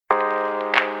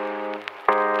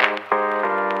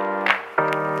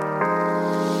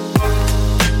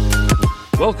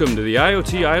Welcome to the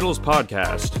IoT Idols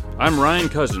podcast. I'm Ryan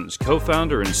Cousins,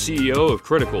 co-founder and CEO of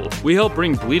Critical. We help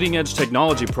bring bleeding-edge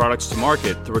technology products to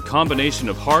market through a combination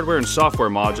of hardware and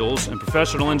software modules and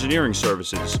professional engineering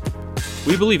services.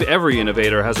 We believe every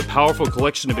innovator has a powerful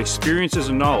collection of experiences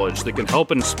and knowledge that can help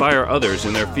inspire others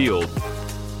in their field.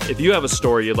 If you have a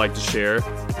story you'd like to share,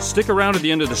 stick around at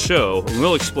the end of the show and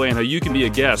we'll explain how you can be a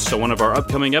guest on one of our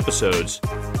upcoming episodes.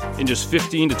 In just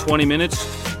 15 to 20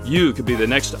 minutes, you could be the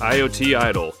next IoT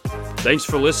idol. Thanks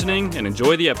for listening and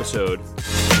enjoy the episode.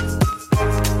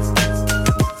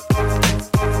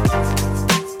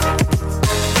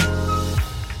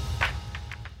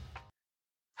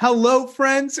 Hello,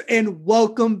 friends, and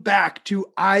welcome back to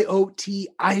IoT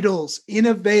Idols,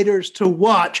 Innovators to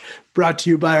Watch, brought to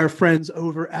you by our friends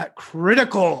over at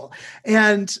Critical.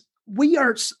 And we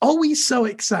are always so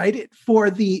excited for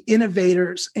the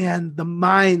innovators and the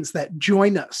minds that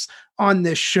join us on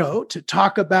this show to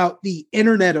talk about the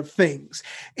Internet of Things.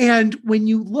 And when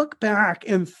you look back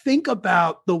and think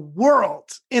about the world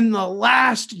in the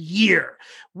last year,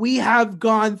 we have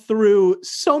gone through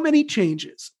so many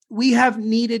changes. We have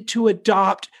needed to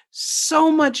adopt so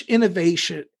much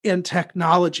innovation and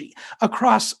technology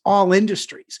across all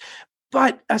industries,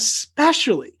 but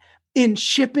especially in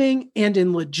shipping and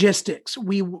in logistics.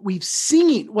 We've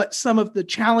seen what some of the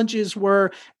challenges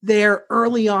were there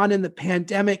early on in the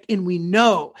pandemic, and we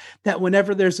know that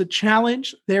whenever there's a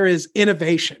challenge, there is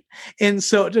innovation. And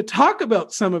so to talk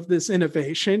about some of this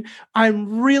innovation,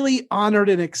 I'm really honored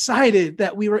and excited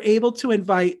that we were able to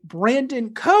invite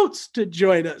Brandon Coates to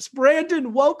join us.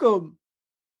 Brandon, welcome.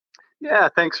 Yeah,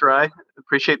 thanks, Rye.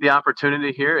 Appreciate the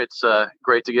opportunity here. It's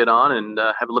great to get on and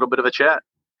have a little bit of a chat.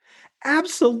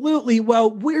 Absolutely. Well,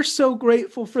 we're so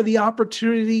grateful for the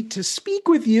opportunity to speak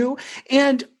with you.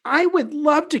 And I would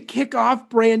love to kick off,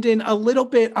 Brandon, a little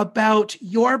bit about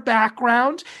your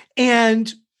background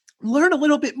and learn a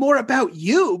little bit more about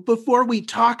you before we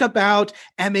talk about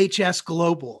MHS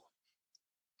Global.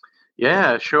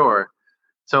 Yeah, sure.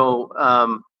 So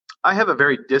I have a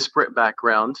very disparate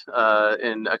background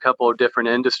in a couple of different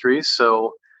industries.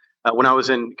 So when I was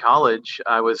in college,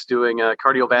 I was doing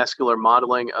cardiovascular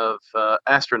modeling of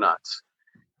astronauts.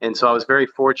 And so I was very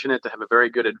fortunate to have a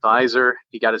very good advisor.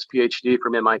 He got his PhD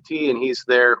from MIT, and he's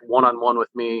there one-on-one with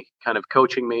me, kind of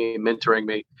coaching me, mentoring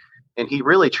me. And he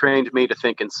really trained me to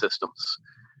think in systems.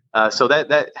 So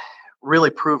that really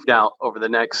proved out over the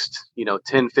next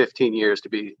 10, 15 years to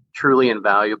be truly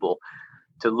invaluable,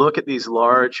 to look at these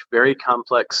large, very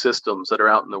complex systems that are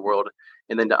out in the world,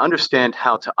 and then to understand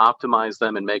how to optimize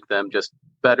them and make them just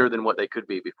better than what they could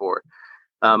be before.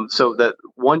 So that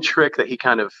one trick that he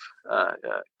kind of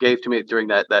gave to me during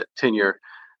that tenure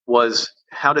was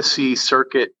how to see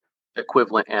circuit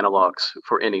equivalent analogs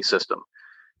for any system.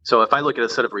 So if I look at a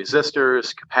set of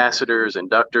resistors, capacitors,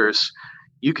 inductors,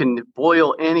 you can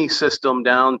boil any system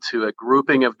down to a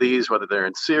grouping of these, whether they're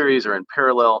in series or in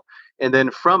parallel. And then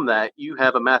from that, you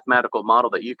have a mathematical model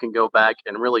that you can go back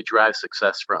and really drive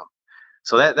success from.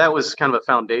 So that was kind of a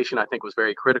foundation I think was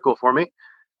very critical for me.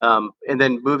 And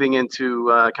then moving into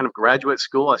kind of graduate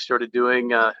school, I started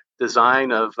doing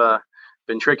design of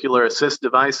ventricular assist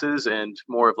devices and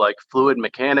more of like fluid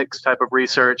mechanics type of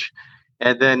research.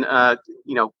 And then,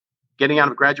 getting out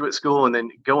of graduate school and then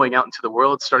going out into the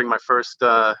world, starting my first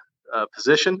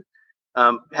position,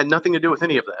 had nothing to do with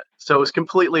any of that. So it was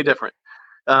completely different.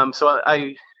 So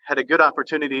I had a good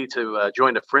opportunity to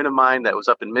join a friend of mine that was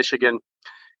up in Michigan.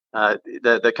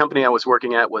 The company I was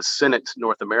working at was Senate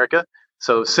North America.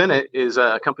 So Senate is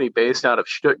a company based out of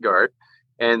Stuttgart,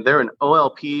 and they're an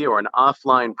OLP or an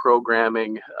offline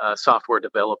programming software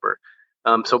developer.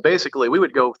 So basically, we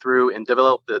would go through and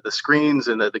develop the screens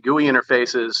and the GUI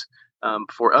interfaces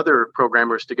for other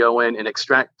programmers to go in and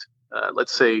extract,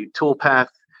 let's say, toolpath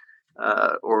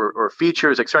or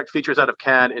features, extract features out of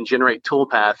CAD and generate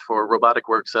toolpath for robotic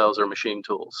work cells or machine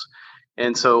tools.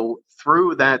 And so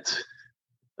through that,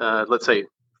 let's say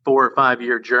 4 or 5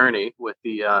 year journey with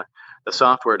the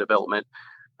software development,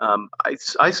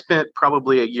 I spent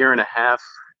probably a year and a half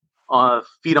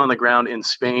feet on the ground in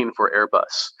Spain for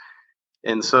Airbus.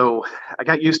 And so I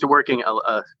got used to working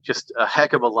just a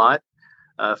heck of a lot,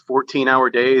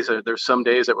 14-hour days. There's some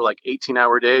days that were like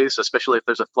 18-hour days, especially if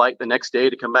there's a flight the next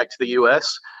day to come back to the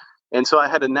US. And so I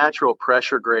had a natural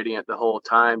pressure gradient the whole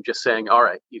time, just saying, all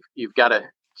right, you've got to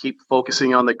keep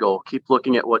focusing on the goal, keep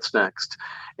looking at what's next.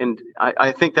 And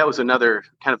I think that was another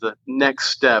kind of the next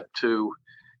step to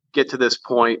get to this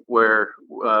point where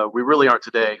we really are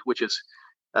today, which is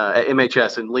at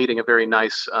MHS and leading a very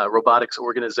nice robotics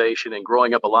organization and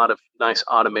growing up a lot of nice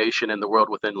automation in the world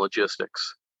within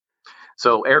logistics.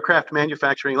 So aircraft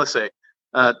manufacturing, let's say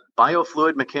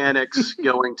biofluid mechanics,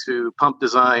 going to pump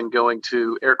design, going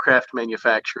to aircraft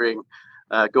manufacturing,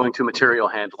 going to material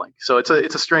handling. So it's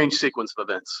a strange sequence of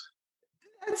events.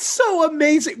 That's so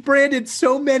amazing, Brandon.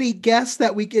 So many guests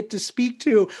that we get to speak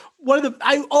to.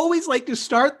 I always like to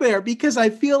start there because I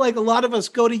feel like a lot of us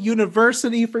go to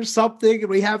university for something and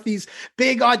we have these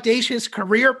big audacious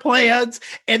career plans,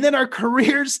 and then our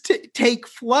careers take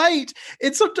flight.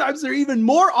 And sometimes they're even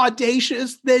more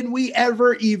audacious than we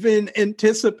ever even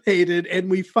anticipated. And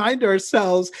we find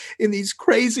ourselves in these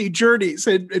crazy journeys.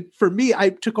 And for me, I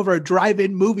took over a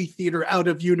drive-in movie theater out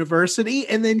of university.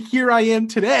 And then here I am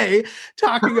today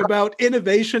talking about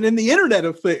innovation in the Internet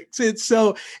of Things. And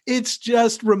so it's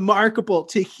just remarkable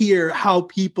to hear how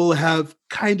people have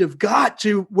kind of got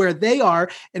to where they are.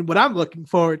 And what I'm looking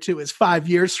forward to is 5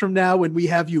 years from now when we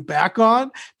have you back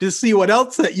on to see what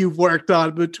else that you've worked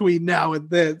on between now and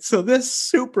then. So this is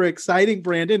super exciting,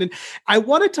 Brandon. And I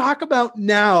want to talk about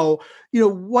now,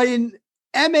 when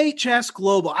MHS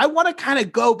Global, I want to kind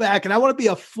of go back and I want to be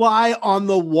a fly on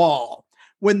the wall.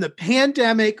 When the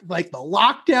pandemic, like the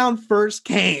lockdown first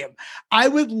came, I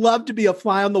would love to be a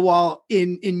fly on the wall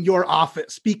in your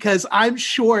office, because I'm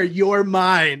sure your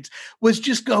mind was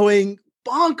just going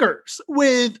bonkers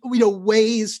with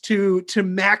ways to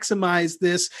maximize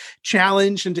this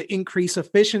challenge and to increase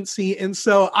efficiency. And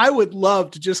so I would love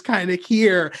to just kind of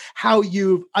hear how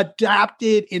you've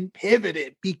adapted and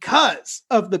pivoted because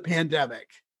of the pandemic.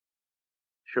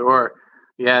 Sure.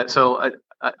 Yeah. So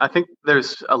I think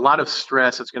there's a lot of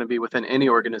stress that's going to be within any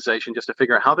organization just to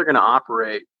figure out how they're going to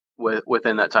operate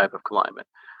within that type of climate.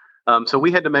 So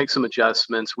we had to make some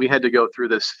adjustments. We had to go through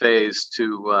this phase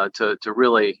to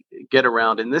really get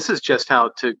around. And this is just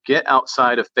how to get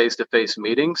outside of face-to-face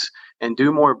meetings and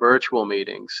do more virtual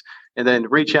meetings, and then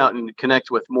reach out and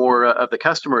connect with more of the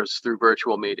customers through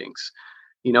virtual meetings.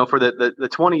 For the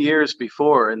 20 years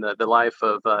before in the life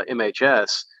of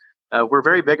MHS, we're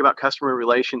very big about customer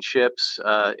relationships,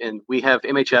 and we have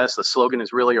MHS. The slogan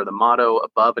is really, or the motto,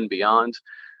 above and beyond.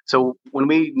 So when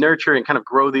we nurture and kind of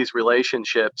grow these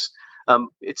relationships,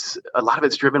 it's a lot of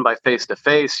it's driven by face to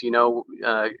face.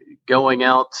 Going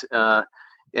out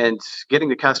and getting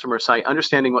the customer site,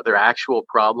 understanding what their actual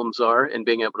problems are, and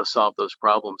being able to solve those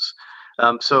problems.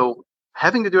 So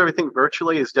having to do everything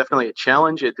virtually is definitely a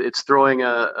challenge. It's throwing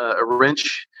a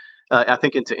wrench, I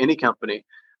think, into any company.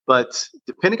 But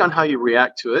depending on how you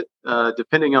react to it,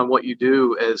 depending on what you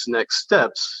do as next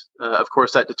steps, of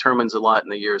course, that determines a lot in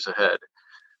the years ahead.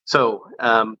 So,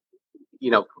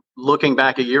 looking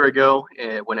back a year ago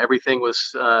when everything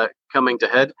was coming to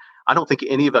head, I don't think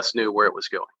any of us knew where it was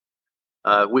going.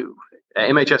 At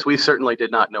MHS, we certainly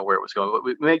did not know where it was going, but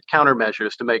we made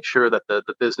countermeasures to make sure that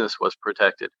the business was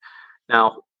protected.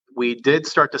 Now, we did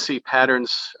start to see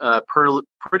patterns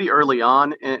pretty early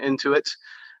on into it.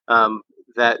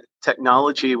 That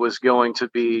technology was going to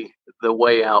be the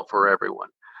way out for everyone.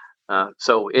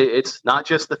 So it's not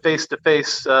just the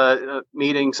face-to-face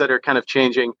meetings that are kind of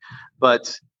changing,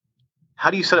 but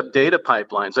how do you set up data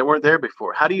pipelines that weren't there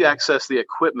before? How do you access the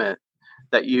equipment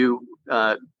that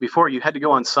before you had to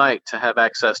go on site to have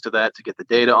access to that, to get the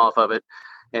data off of it?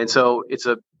 And so it's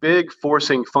a big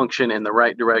forcing function in the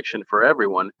right direction for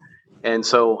everyone. And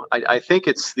so I think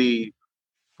it's the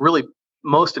really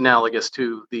most analogous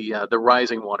to the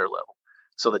rising water level.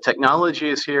 So the technology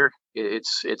is here,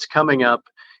 it's coming up,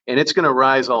 and it's going to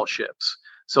rise all ships.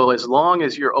 So as long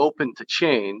as you're open to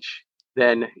change,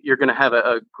 then you're going to have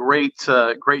a great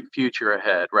future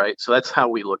ahead, right? So that's how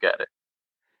we look at it.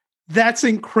 That's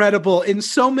incredible. And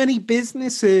so many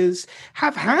businesses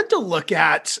have had to look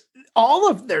at all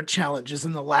of their challenges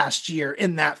in the last year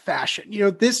in that fashion.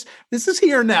 This is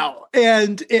here now,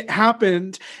 and it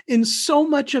happened in so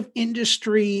much of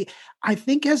industry. I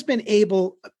think has been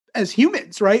able, as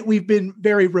humans, right? We've been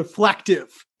very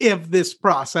reflective of this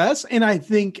process. And I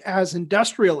think as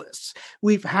industrialists,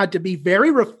 we've had to be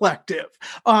very reflective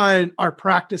on our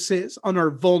practices, on our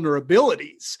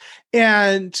vulnerabilities,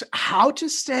 and how to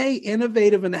stay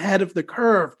innovative and ahead of the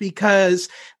curve, because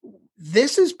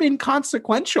this has been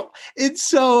consequential. And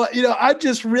so, I'm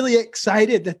just really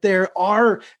excited that there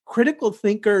are critical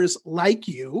thinkers like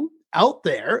you out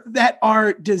there that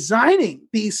are designing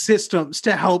these systems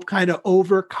to help kind of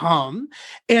overcome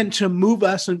and to move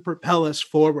us and propel us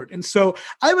forward. And so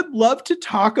I would love to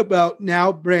talk about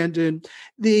now, Brandon,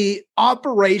 the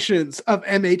operations of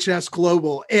MHS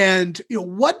Global, and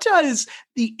what does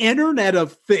the Internet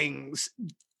of Things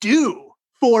do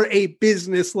for a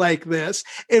business like this?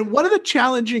 And one of the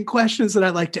challenging questions that I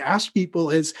like to ask people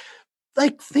is,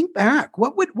 think back,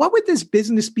 what would this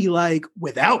business be like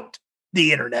without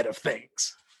the Internet of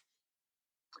Things?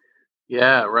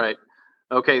 Yeah, right.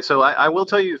 Okay, so I will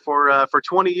tell you, for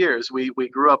 20 years we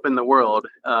grew up in the world,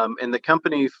 and the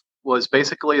company was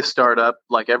basically a startup,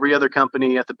 like every other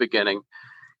company at the beginning,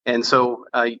 and so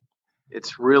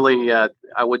it's really I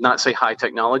would not say high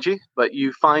technology, but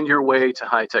you find your way to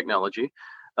high technology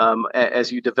as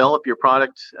you develop your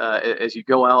product, as you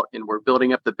go out, and we're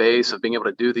building up the base of being able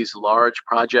to do these large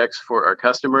projects for our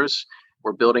customers.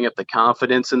 We're building up the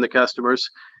confidence in the customers.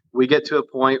 We get to a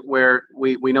point where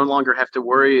we no longer have to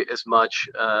worry as much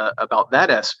about that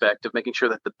aspect of making sure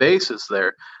that the base is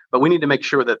there, but we need to make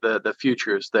sure that the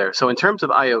future is there. So in terms of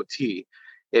IoT,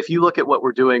 if you look at what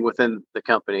we're doing within the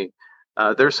company,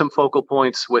 there's some focal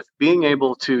points with being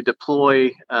able to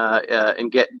deploy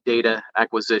and get data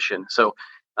acquisition. So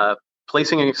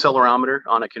placing an accelerometer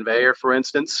on a conveyor, for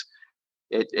instance,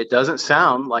 it doesn't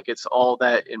sound like it's all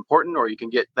that important or you can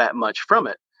get that much from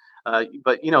it.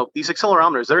 But these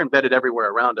accelerometers, they're embedded everywhere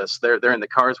around us. They're in the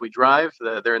cars we drive.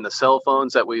 They're in the cell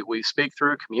phones that we speak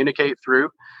through, communicate through,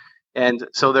 and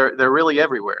so they're really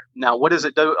everywhere. Now, what does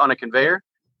it do on a conveyor?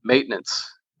 Maintenance,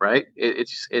 right?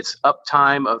 It's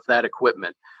uptime of that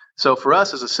equipment. So for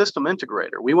us as a system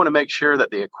integrator, we want to make sure that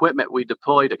the equipment we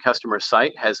deploy to customer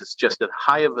site has just as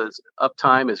high of an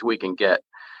uptime as we can get.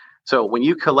 So when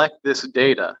you collect this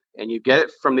data and you get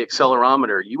it from the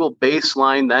accelerometer, you will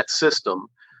baseline that system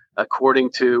according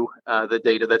to the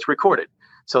data that's recorded.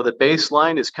 So the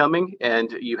baseline is coming,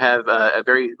 and you have a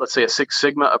very, let's say, a Six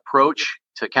Sigma approach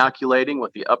to calculating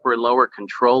what the upper and lower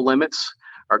control limits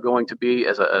are going to be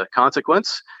as a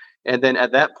consequence. And then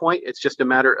at that point, it's just a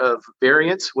matter of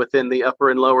variance within the upper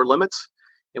and lower limits.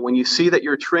 And when you see that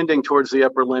you're trending towards the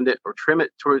upper limit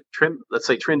or let's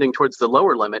say trending towards the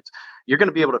lower limit, you're going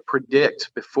to be able to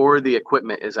predict before the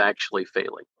equipment is actually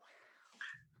failing.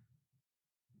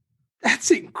 That's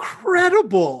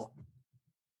incredible.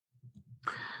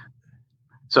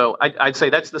 So I'd say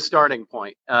that's the starting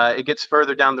point. It gets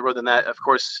further down the road than that. Of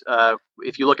course,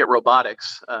 if you look at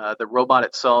robotics, the robot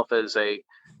itself is a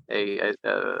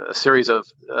series of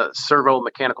servo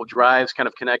mechanical drives kind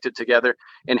of connected together.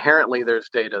 Inherently, there's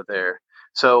data there.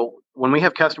 So when we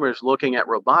have customers looking at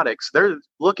robotics, they're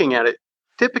looking at it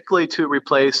typically to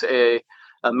replace a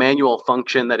manual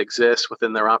function that exists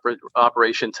within their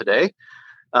operation today.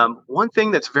 One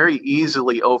thing that's very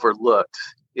easily overlooked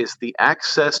is the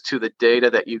access to the data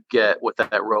that you get with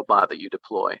that robot that you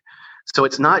deploy. So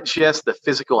it's not just the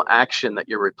physical action that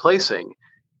you're replacing,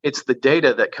 it's the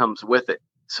data that comes with it.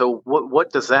 So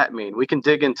what does that mean? We can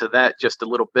dig into that just a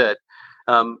little bit.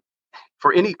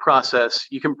 For any process,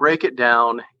 you can break it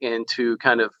down into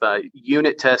kind of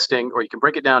unit testing, or you can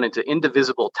break it down into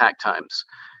indivisible takt times.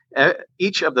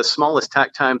 Each of the smallest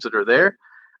takt times that are there,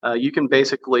 you can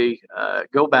basically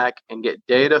go back and get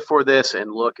data for this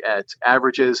and look at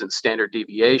averages and standard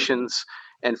deviations.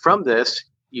 And from this,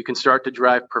 you can start to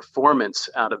drive performance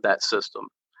out of that system.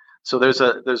 So there's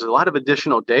a lot of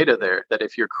additional data there that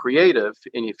if you're creative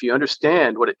and if you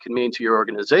understand what it can mean to your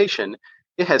organization,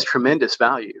 it has tremendous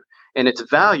value. And it's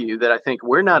value that I think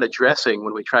we're not addressing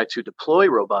when we try to deploy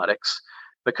robotics,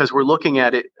 because we're looking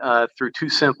at it through too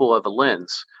simple of a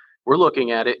lens. We're looking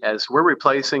at it as we're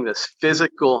replacing this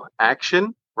physical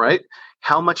action, right?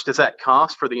 How much does that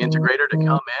cost for the integrator to come in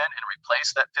and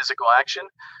replace that physical action?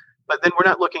 But then we're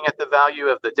not looking at the value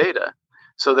of the data.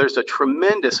 So there's a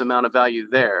tremendous amount of value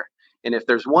there. And if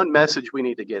there's one message we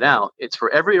need to get out, it's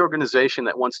for every organization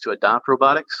that wants to adopt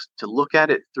robotics to look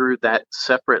at it through that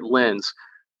separate lens.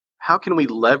 How can we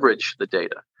leverage the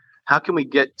data? How can we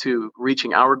get to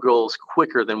reaching our goals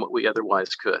quicker than what we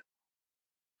otherwise could?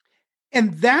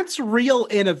 And that's real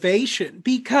innovation,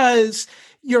 because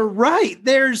you're right.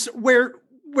 We're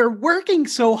working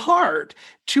so hard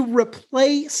to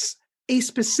replace a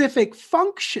specific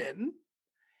function,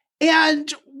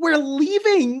 and we're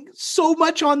leaving so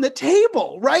much on the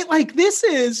table, right? Like, this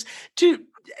is to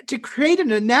create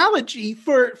an analogy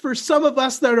for some of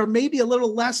us that are maybe a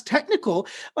little less technical.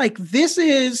 Like, this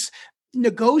is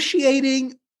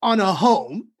negotiating on a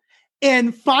home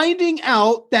and finding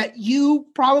out that you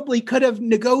probably could have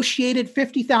negotiated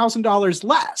 $50,000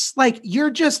 less. Like,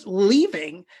 you're just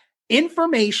leaving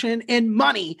information and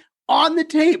money on the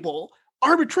table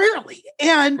arbitrarily.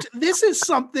 And this is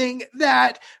something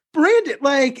that, Brandon,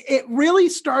 like, it really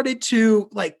started to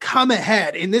like come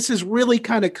ahead, and this is really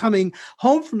kind of coming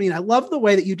home for me. And I love the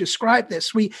way that you described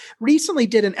this. We recently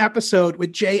did an episode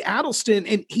with Jay Addleston,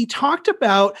 and he talked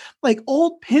about like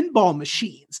old pinball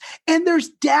machines, and there's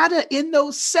data in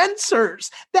those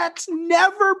sensors that's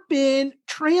never been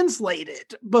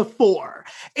translated before.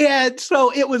 And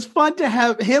so it was fun to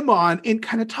have him on and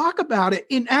kind of talk about it.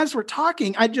 And as we're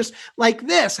talking, I just like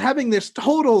having this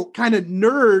total kind of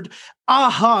nerd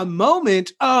aha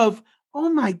moment of, oh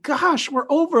my gosh, we're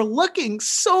overlooking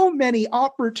so many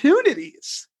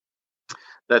opportunities.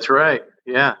 That's right.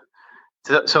 Yeah.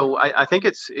 So I think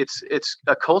it's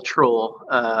a cultural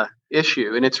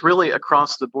issue, and it's really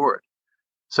across the board.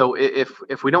 So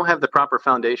if we don't have the proper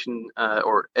foundation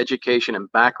or education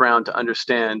and background to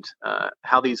understand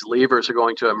how these levers are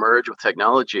going to emerge with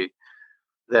technology,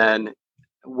 then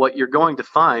what you're going to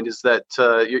find is that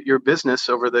your business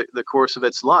over the course of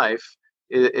its life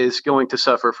is going to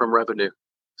suffer from revenue.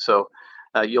 So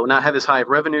you'll not have as high of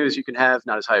revenue as you can have,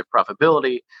 not as high of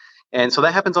profitability. And so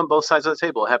that happens on both sides of the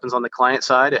table. It happens on the client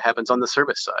side. It happens on the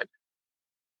service side.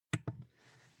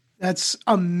 That's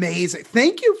amazing.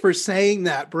 Thank you for saying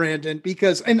that, Brandon,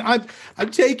 because, and I'm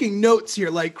taking notes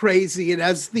here like crazy. And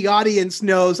as the audience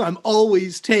knows, I'm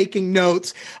always taking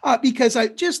notes because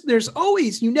there's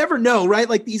always, you never know, right?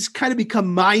 Like these kind of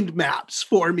become mind maps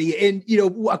for me. And,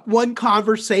 one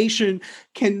conversation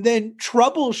can then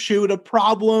troubleshoot a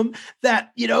problem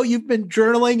that, you've been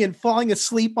journaling and falling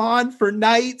asleep on for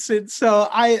nights. And so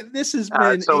this has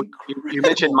been so you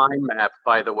mentioned mind map,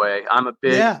 by the way. I'm a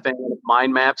big fan of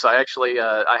mind maps. I actually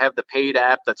I have the paid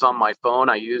app that's on my phone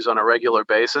I use on a regular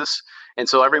basis. And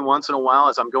so every once in a while,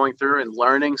 as I'm going through and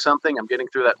learning something, I'm getting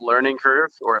through that learning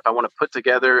curve, or if I want to put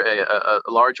together a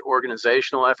large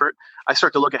organizational effort, I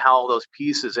start to look at how all those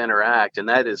pieces interact. And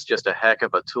that is just a heck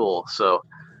of a tool. So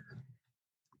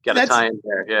got to tie in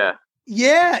there. Yeah.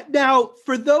 Yeah. Now,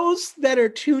 for those that are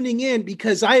tuning in,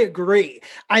 because I agree,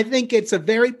 I think it's a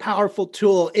very powerful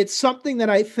tool. It's something that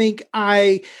I think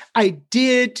I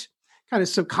did kind of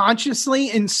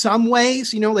subconsciously in some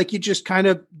ways, like you just kind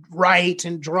of write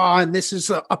and draw, and this is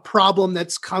a problem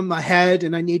that's come ahead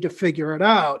and I need to figure it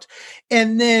out.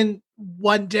 And then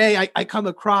one day I come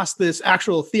across this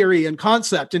actual theory and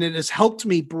concept, and it has helped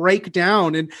me break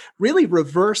down and really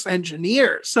reverse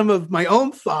engineer some of my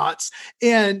own thoughts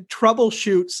and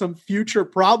troubleshoot some future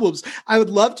problems. I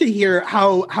would love to hear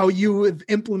how you have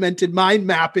implemented mind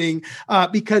mapping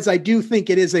because I do think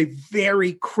it is a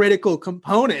very critical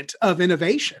component of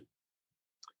innovation.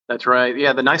 That's right.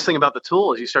 Yeah. The nice thing about the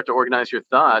tool is you start to organize your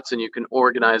thoughts, and you can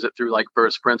organize it through like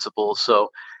first principles. So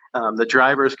the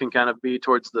drivers can kind of be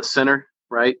towards the center,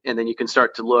 right? And then you can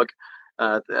start to look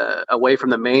away from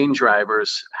the main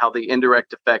drivers, how the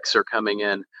indirect effects are coming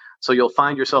in. So you'll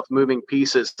find yourself moving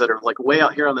pieces that are like way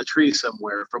out here on the tree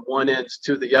somewhere from one end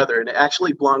to the other, and it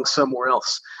actually belongs somewhere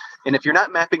else. And if you're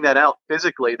not mapping that out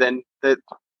physically, then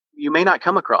you may not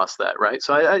come across that, right?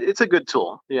 So it's a good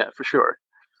tool. Yeah, for sure.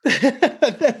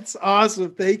 That's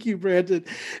awesome. Thank you, Brandon.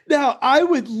 Now, I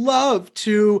would love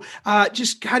to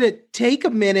just kind of take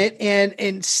a minute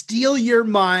and steal your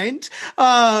mind,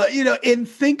 and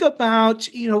think about,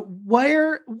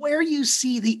 where you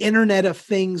see the Internet of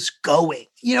Things going.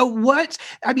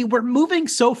 We're moving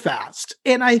so fast,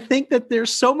 and I think that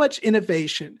there's so much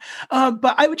innovation.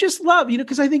 But I would just love,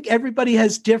 because I think everybody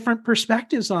has different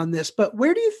perspectives on this, but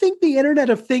where do you think the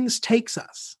Internet of Things takes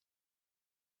us?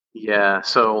 Yeah,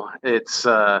 so it's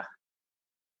so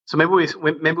maybe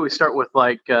we start with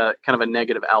like kind of a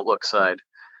negative outlook side.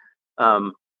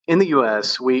 In the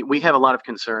U.S., we have a lot of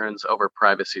concerns over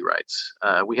privacy rights.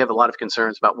 We have a lot of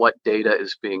concerns about what data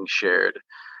is being shared,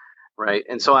 right?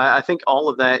 And so I think all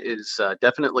of that is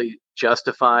definitely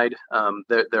justified.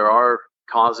 There are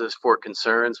causes for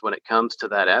concerns when it comes to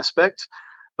that aspect.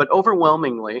 But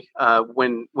overwhelmingly,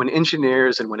 when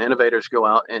engineers and when innovators go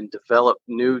out and develop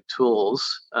new tools,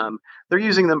 they're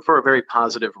using them for a very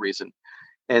positive reason.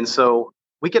 And so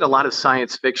we get a lot of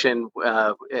science fiction,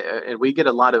 and we get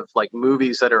a lot of like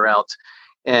movies that are out.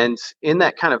 And in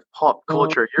that kind of pop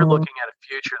culture, you're looking at a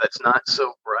future that's not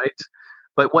so bright.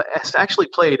 But what has actually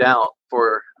played out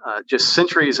for just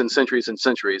centuries and centuries and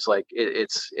centuries, like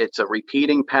it's a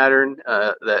repeating pattern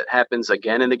that happens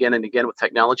again and again and again with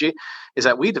technology, is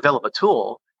that we develop a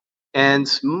tool,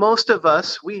 and most of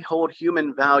us, we hold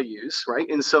human values, right?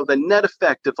 And so the net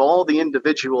effect of all the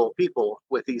individual people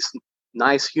with these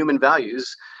nice human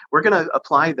values, we're going to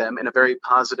apply them in a very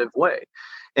positive way.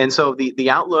 And so the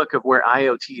outlook of where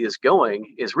IoT is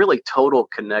going is really total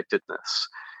connectedness.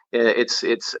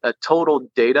 It's a total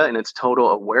data and it's total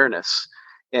awareness.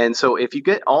 And so if you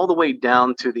get all the way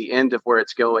down to the end of where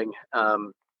it's going,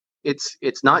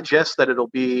 it's not just that it'll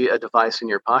be a device in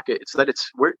your pocket. It's that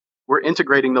we're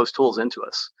integrating those tools into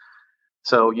us.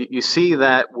 So you see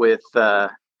that with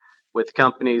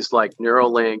companies like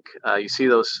Neuralink. You see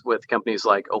those with companies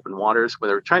like Open Waters, where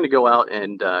they're trying to go out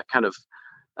and kind of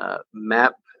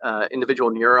map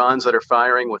individual neurons that are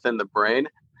firing within the brain.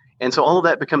 And so all of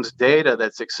that becomes data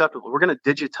that's acceptable. We're going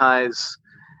to digitize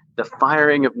the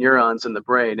firing of neurons in the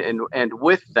brain. And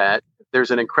with that,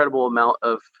 there's an incredible amount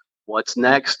of what's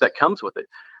next that comes with it.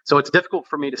 So it's difficult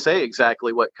for me to say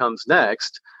exactly what comes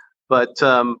next, but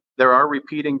there are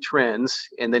repeating trends.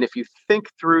 And then if you think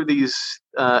through these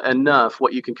enough,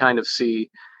 what you can kind of see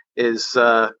is,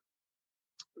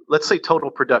 let's say,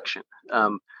 total production.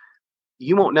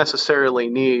 You won't necessarily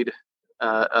need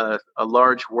a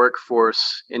large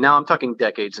workforce, and now I'm talking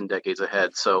decades and decades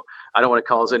ahead, so I don't want to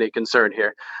cause any concern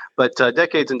here, but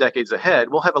decades and decades ahead,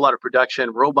 we'll have a lot of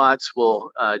production. Robots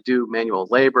will do manual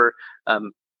labor.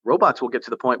 Robots will get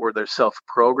to the point where they're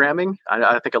self-programming.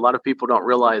 I think a lot of people don't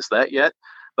realize that yet,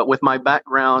 but with my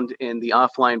background in the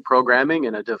offline programming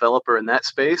and a developer in that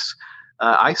space,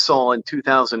 I saw in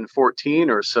 2014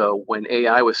 or so, when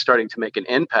AI was starting to make an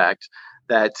impact,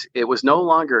 that it was no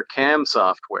longer CAM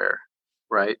software,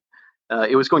 right?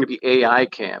 It was going to be AI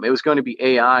CAM. It was going to be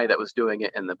AI that was doing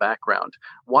it in the background.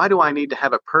 Why do I need to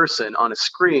have a person on a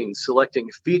screen selecting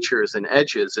features and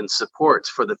edges and supports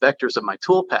for the vectors of my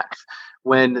toolpath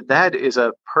when that is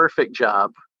a perfect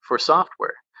job for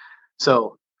software?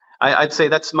 So I'd say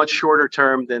that's much shorter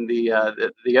term than the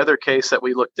other case that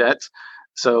we looked at.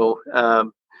 So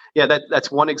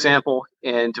that's one example,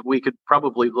 and we could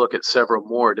probably look at several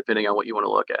more depending on what you want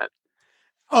to look at.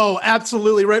 Oh,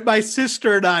 absolutely right. My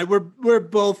sister and I, we're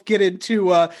both get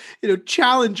into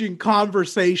challenging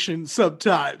conversations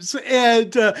sometimes,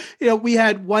 and we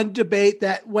had one debate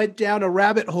that went down a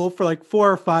rabbit hole for like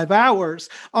 4 or 5 hours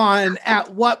on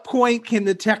at what point can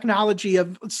the technology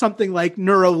of something like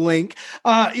Neuralink,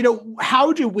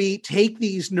 how do we take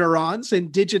these neurons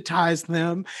and digitize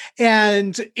them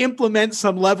and implement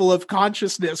some level of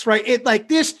consciousness, right? It like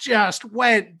this just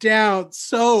went down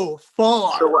so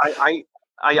far. So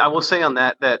I will say on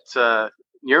that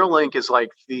Neuralink is like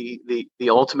the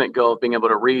ultimate goal of being able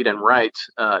to read and write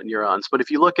neurons. But if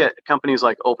you look at companies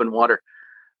like OpenWater,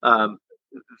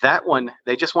 that one,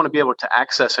 they just want to be able to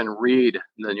access and read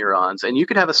the neurons. And you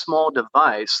could have a small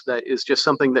device that is just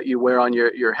something that you wear on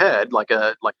your head, like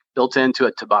built into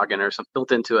a toboggan or something,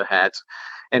 built into a hat.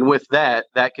 And with that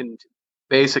can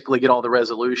basically get all the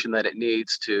resolution that it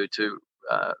needs to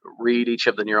read each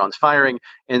of the neurons firing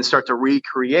and start to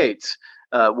recreate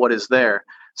what is there.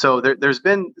 So there's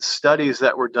been studies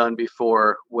that were done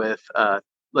before with,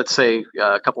 let's say,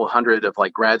 a couple of hundred of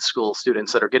like grad school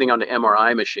students that are getting onto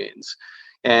MRI machines,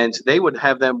 and they would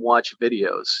have them watch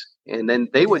videos, and then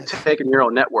they would take a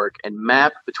neural network and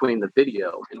map between the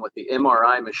video and what the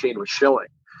MRI machine was showing.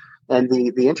 And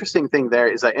the interesting thing there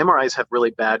is that MRIs have really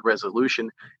bad resolution.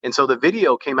 And so the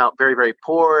video came out very, very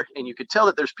poor. And you could tell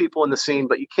that there's people in the scene,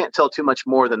 but you can't tell too much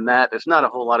more than that. There's not a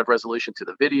whole lot of resolution to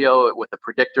the video with the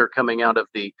predictor coming out of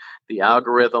the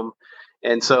algorithm.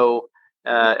 And so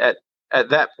at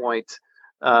that point,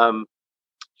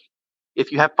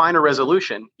 if you have finer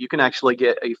resolution, you can actually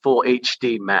get a full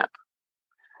HD map.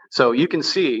 So you can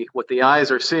see what the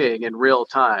eyes are seeing in real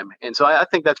time. And so I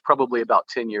think that's probably about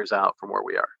 10 years out from where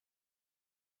we are.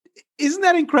 Isn't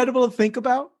that incredible to think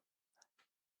about?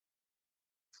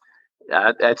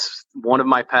 That's one of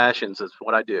my passions, is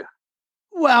what I do.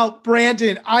 Well,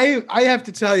 Brandon, I have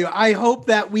to tell you, I hope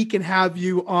that we can have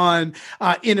you on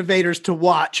Innovators to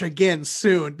Watch again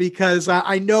soon, because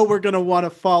I know we're going to want to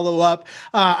follow up.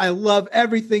 I love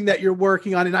everything that you're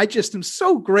working on, and I just am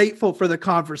so grateful for the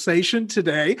conversation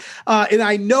today. And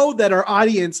I know that our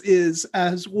audience is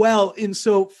as well. And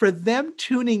so for them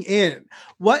tuning in,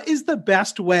 what is the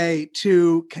best way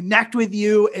to connect with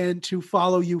you and to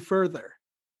follow you further?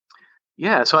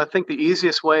 Yeah, so I think the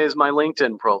easiest way is my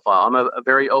LinkedIn profile. I'm a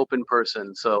very open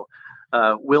person, so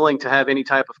willing to have any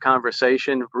type of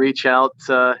conversation. Reach out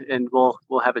and we'll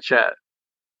have a chat.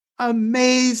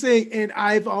 Amazing. And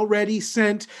I've already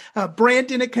sent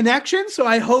Brandon a connection, so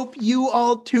I hope you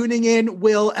all tuning in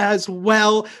will as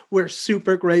well. We're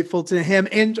super grateful to him.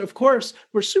 And of course,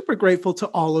 we're super grateful to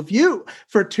all of you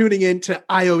for tuning in to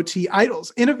IoT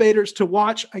Idols, Innovators to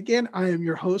Watch. Again, I am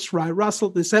your host, Ry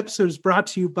Russell. This episode is brought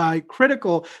to you by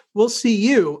Critical. We'll see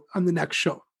you on the next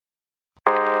show.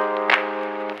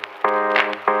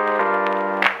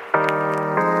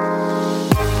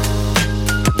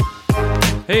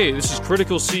 Hey, this is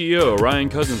Critical CEO Ryan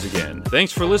Cousins again.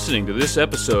 Thanks for listening to this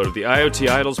episode of the IoT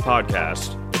Idols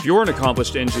podcast. If you're an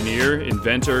accomplished engineer,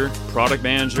 inventor, product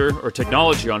manager, or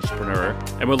technology entrepreneur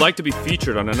and would like to be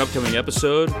featured on an upcoming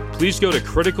episode, please go to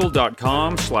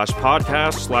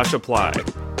critical.com/podcast/apply.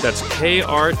 That's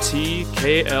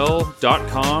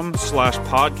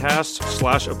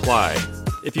krtkl.com/podcast/apply.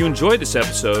 If you enjoyed this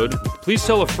episode, please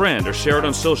tell a friend or share it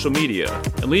on social media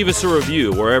and leave us a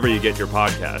review wherever you get your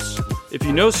podcasts. If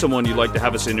you know someone you'd like to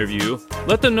have us interview,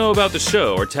 let them know about the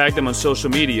show or tag them on social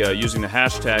media using the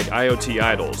hashtag IoT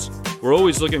Idols. We're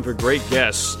always looking for great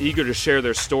guests eager to share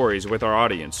their stories with our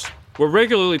audience. We're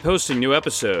regularly posting new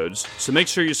episodes, so make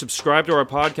sure you subscribe to our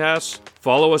podcast,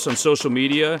 follow us on social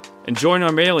media, and join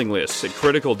our mailing list at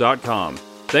critical.com.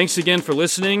 Thanks again for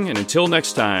listening, and until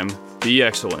next time, be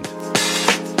excellent.